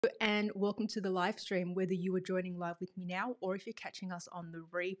And welcome to the live stream, whether you are joining live with me now or if you're catching us on the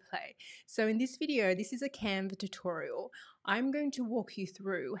replay. So in this video, this is a Canva tutorial. I'm going to walk you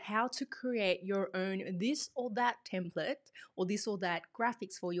through how to create your own this or that template or this or that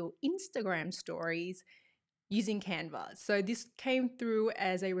graphics for your Instagram stories using Canva. So this came through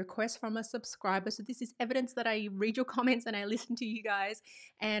as a request from a subscriber. So this is evidence that I read your comments and I listen to you guys,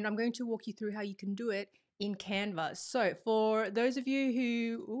 and I'm going to walk you through how you can do it in Canva. So for those of you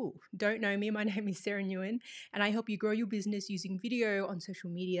who don't know me, my name is Sara Nguyen, and I help you grow your business using video on social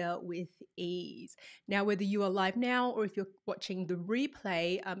media with ease. Now, whether you are live now or if you're watching the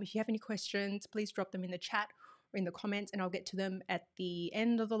replay, if you have any questions, please drop them in the chat or in the comments, and I'll get to them at the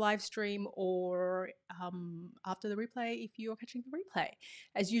end of the live stream or after the replay if you're catching the replay.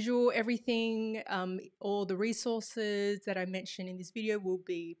 As usual, everything, all the resources that I mentioned in this video will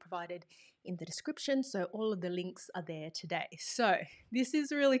be provided in the description, so all of the links are there today. So this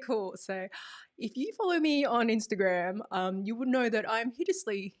is really cool. So if you follow me on Instagram, you would know that I'm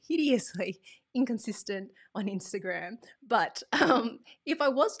hideously inconsistent on Instagram. But if I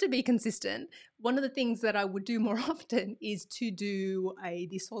was to be consistent, one of the things that I would do more often is to do a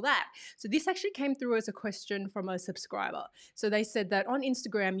this or that. So this actually came through as a question from a subscriber. So they said that on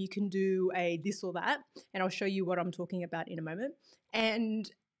Instagram you can do a this or that, and I'll show you what I'm talking about in a moment. And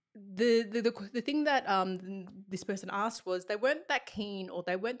the thing that this person asked was they weren't that keen or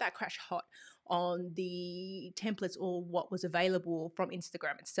they weren't that crash hot on the templates or what was available from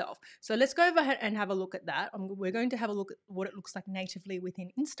Instagram itself. So let's go over and have a look at that. We're going to have a look at what it looks like natively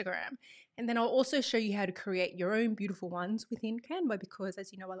within Instagram. And then I'll also show you how to create your own beautiful ones within Canva, because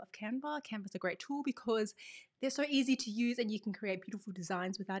as you know, I love Canva. Canva's a great tool because they're so easy to use and you can create beautiful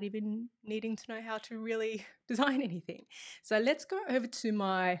designs without even needing to know how to really design anything. So let's go over to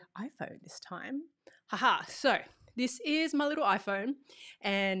my iPhone this time. Haha, so this is my little iPhone,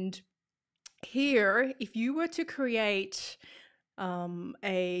 and here, if you were to create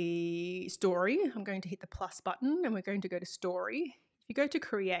a story, I'm going to hit the plus button and we're going to go to story. If you go to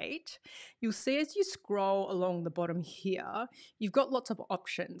create, you'll see as you scroll along the bottom here, you've got lots of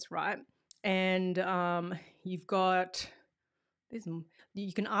options, right? And you've got this,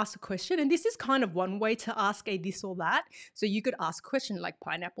 you can ask a question, and this is kind of one way to ask a this or that. So you could ask a question like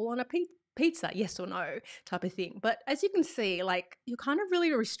pineapple on a pizza, yes or no type of thing. But as you can see, like, you're kind of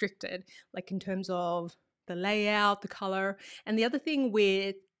really restricted, like in terms of the layout, the color. And the other thing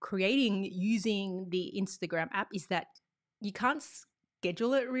with creating using the Instagram app is that you can't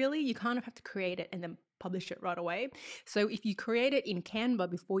schedule it really. You kind of have to create it and then publish it right away. So if you create it in Canva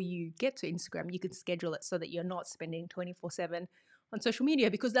before you get to Instagram, you can schedule it so that you're not spending 24/7 on social media,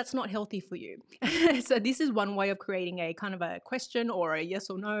 because that's not healthy for you. So this is one way of creating a kind of a question or a yes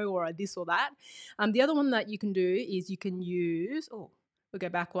or no or a this or that. The other one that you can do is you can use, we'll go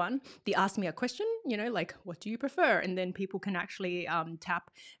back one, the ask me a question, like what do you prefer? And then people can actually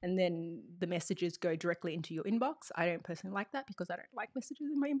tap, and then the messages go directly into your inbox. I don't personally like that because I don't like messages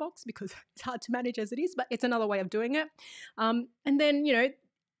in my inbox because it's hard to manage as it is, but it's another way of doing it. And then,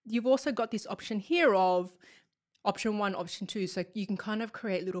 you've also got this option here of option 1, option 2. So you can kind of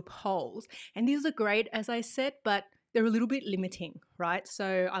create little polls. And these are great, as I said, but they're a little bit limiting, right?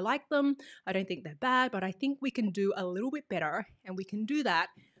 So I like them. I don't think they're bad, but I think we can do a little bit better, and we can do that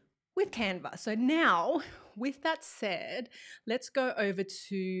with Canva. So now, with that said, let's go over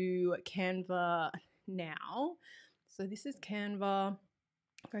to Canva now. So this is Canva.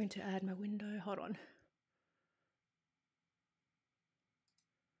 I'm going to add my window. Hold on.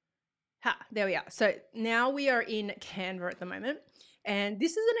 There we are. So now we are in Canva at the moment. And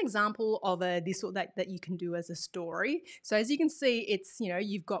this is an example of a this or that you can do as a story. So as you can see, it's,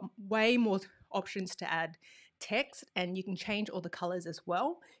 you've got way more options to add text, and you can change all the colors as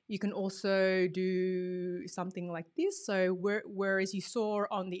well. You can also do something like this. So whereas you saw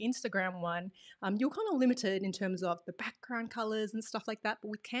on the Instagram one, you're kind of limited in terms of the background colors and stuff like that.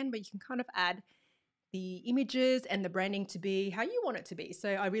 But with Canva, you can kind of add the images and the branding to be how you want it to be.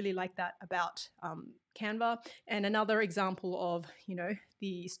 So I really like that about Canva. And another example of,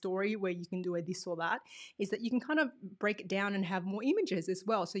 the story where you can do a this or that is that you can kind of break it down and have more images as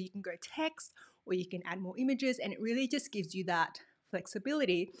well. So you can go text or you can add more images, and it really just gives you that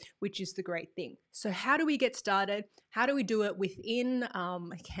flexibility, which is the great thing. So how do we get started? How do we do it within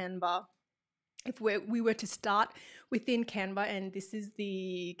Canva? If we were to start within Canva, and this is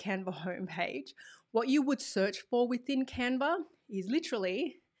the Canva homepage, what you would search for within Canva is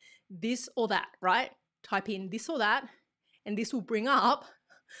literally this or that, right? Type in this or that, and this will bring up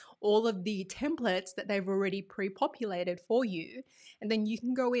all of the templates that they've already pre-populated for you. And then you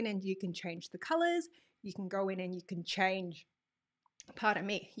can go in and you can change the colors. You can go in and you can change pardon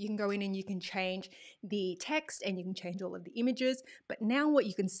me, you can go in and you can change the text and you can change all of the images. But now what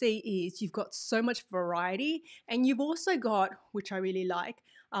you can see is you've got so much variety, and you've also got, which I really like,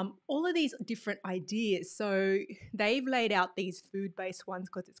 all of these different ideas. So they've laid out these food-based ones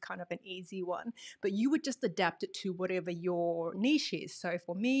because it's kind of an easy one, but you would just adapt it to whatever your niche is. So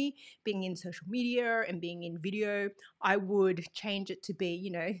for me, being in social media and being in video, I would change it to be,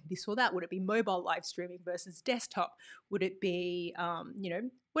 you know, this or that. Would it be mobile live streaming versus desktop? Would it be, you know,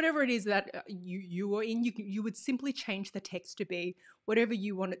 whatever it is that you are in, you would simply change the text to be whatever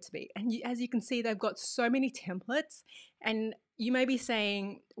you want it to be. And as you can see, they've got so many templates, and you may be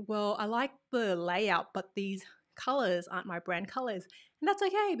saying, well, I like the layout, but these colors aren't my brand colors. And that's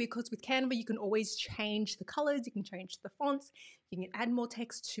okay, because with Canva, you can always change the colors, you can change the fonts, you can add more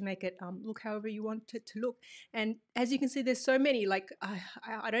text to make it look however you want it to look. And as you can see, there's so many, like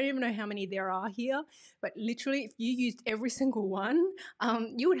I don't even know how many there are here, but literally if you used every single one,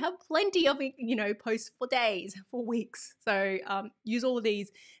 you would have plenty of, you know, posts for days, for weeks. So use all of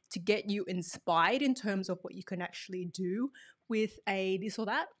these to get you inspired in terms of what you can actually do with a this or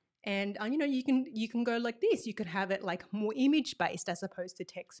that. And you know, you can go like this. You could have it like more image based as opposed to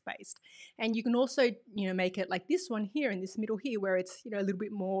text based, and you can also, you know, make it like this one here in this middle here, where it's, you know, a little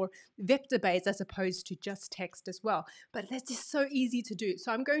bit more vector based as opposed to just text as well. But that's just so easy to do.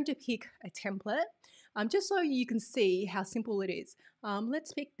 So I'm going to pick a template, just so you can see how simple it is.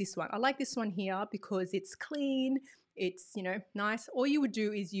 Let's pick this one. I like this one here because it's clean. It's, you know, nice. All you would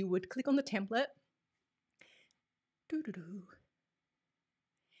do is you would click on the template. Doo-doo-doo.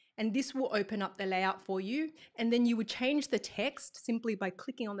 And this will open up the layout for you. And then you would change the text simply by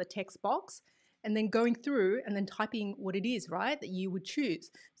clicking on the text box and then going through and then typing what it is, right, that you would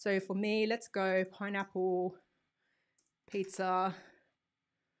choose. So for me, let's go pineapple pizza.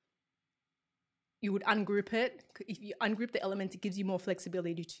 You would ungroup it. If you ungroup the elements, it gives you more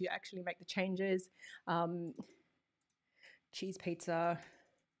flexibility to actually make the changes. Cheese pizza.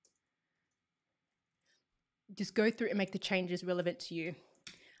 Just go through and make the changes relevant to you.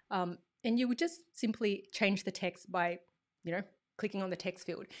 And you would just simply change the text by, you know, clicking on the text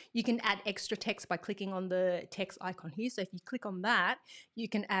field. You can add extra text by clicking on the text icon here. So if you click on that, you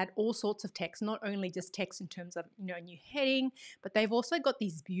can add all sorts of text, not only just text in terms of, you know, a new heading, but they've also got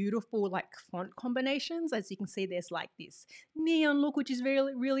these beautiful like font combinations. As you can see, there's like this neon look, which is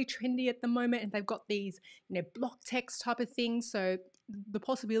really, really trendy at the moment. And they've got these, you know, block text type of things. So the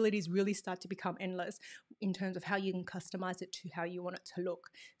possibilities really start to become endless in terms of how you can customize it to how you want it to look.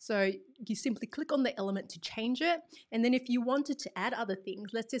 So you simply click on the element to change it. And then if you wanted to add other things,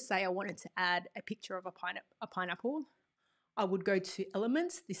 let's just say I wanted to add a picture of a pineapple, I would go to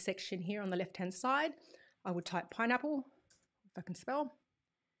elements, this section here on the left-hand side. I would type pineapple, if I can spell.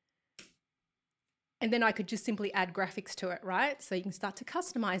 And then I could just simply add graphics to it, right? So you can start to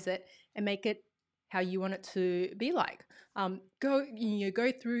customize it and make it how you want it to be like. Go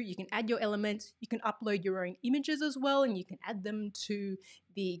through, you can add your elements, you can upload your own images as well, and you can add them to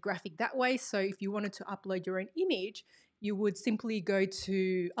the graphic that way. So if you wanted to upload your own image, you would simply go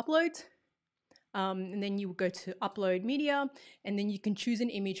to upload, and then you would go to upload media, and then you can choose an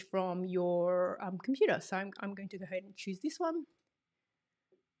image from your computer. So I'm going to go ahead and choose this one.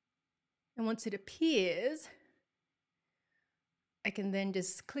 And once it appears, I can then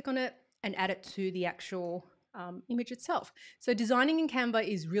just click on it and add it to the actual image itself. So designing in Canva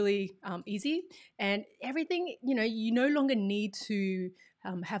is really easy, and everything, you know, you no longer need to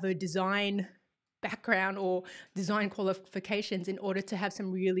have a design background or design qualifications in order to have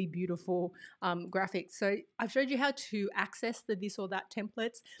some really beautiful graphics. So I've showed you how to access the this or that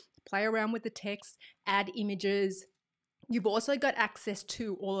templates, play around with the text, add images. You've also got access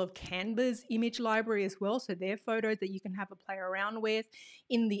to all of Canva's image library as well. So they're photos that you can have a play around with.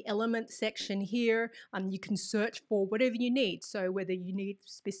 In the element section here, you can search for whatever you need. So whether you need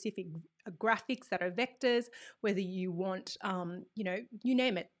specific graphics that are vectors, whether you want, you know, you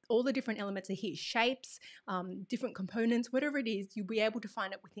name it, all the different elements are here, shapes, different components, whatever it is, you'll be able to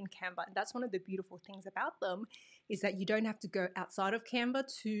find it within Canva. And that's one of the beautiful things about them, is that you don't have to go outside of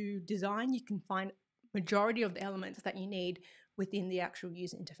Canva to design. You can find majority of the elements that you need within the actual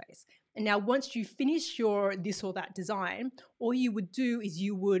user interface. And now once you finish your this or that design, all you would do is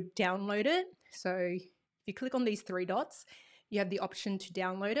you would download it. So if you click on these three dots, you have the option to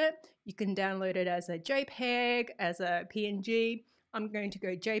download it. You can download it as a JPEG, as a PNG. I'm going to go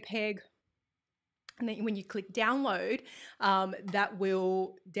JPEG. And then when you click download, that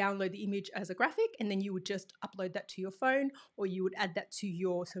will download the image as a graphic, and then you would just upload that to your phone, or you would add that to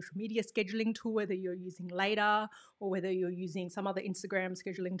your social media scheduling tool, whether you're using Later or whether you're using some other Instagram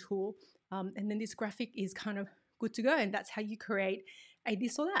scheduling tool. And then this graphic is kind of good to go. And that's how you create a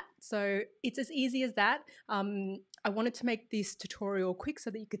this or that. So it's as easy as that. I wanted to make this tutorial quick so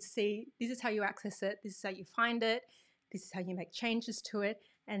that you could see this is how you access it, this is how you find it, this is how you make changes to it.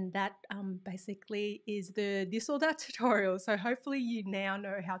 And that basically is the this or that tutorial. So hopefully you now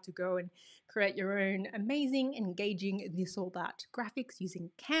know how to go and create your own amazing, engaging this or that graphics using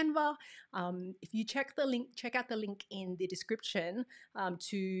Canva. If you check out the link in the description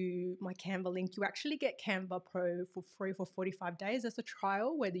to my Canva link, you actually get Canva Pro for free for 45 days as a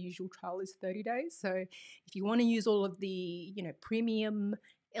trial, where the usual trial is 30 days. So if you want to use all of the premium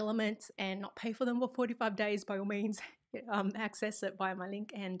elements and not pay for them for 45 days, by all means, access it via my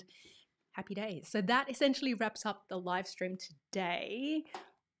link, and happy days. So that essentially wraps up the live stream today.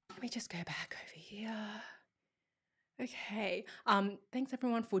 Let me just go back over here. Okay, thanks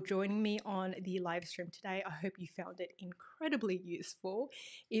everyone for joining me on the live stream today. I hope you found it incredibly useful.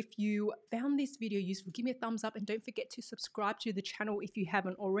 If you found this video useful, give me a thumbs up, and don't forget to subscribe to the channel if you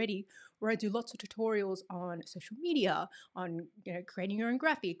haven't already, where I do lots of tutorials on social media, on creating your own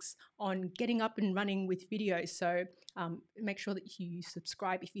graphics, on getting up and running with videos. So make sure that you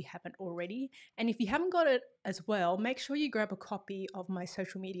subscribe if you haven't already. And if you haven't got it as well, make sure you grab a copy of my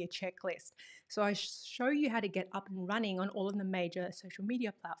social media checklist. So I show you how to get up and running on all of the major social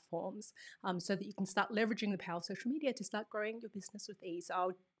media platforms so that you can start leveraging the power of social media to start growing your business with ease. So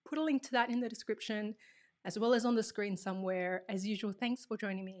I'll put a link to that in the description as well as on the screen somewhere. As usual, thanks for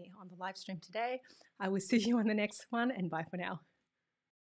joining me on the live stream today. I will see you on the next one, and bye for now.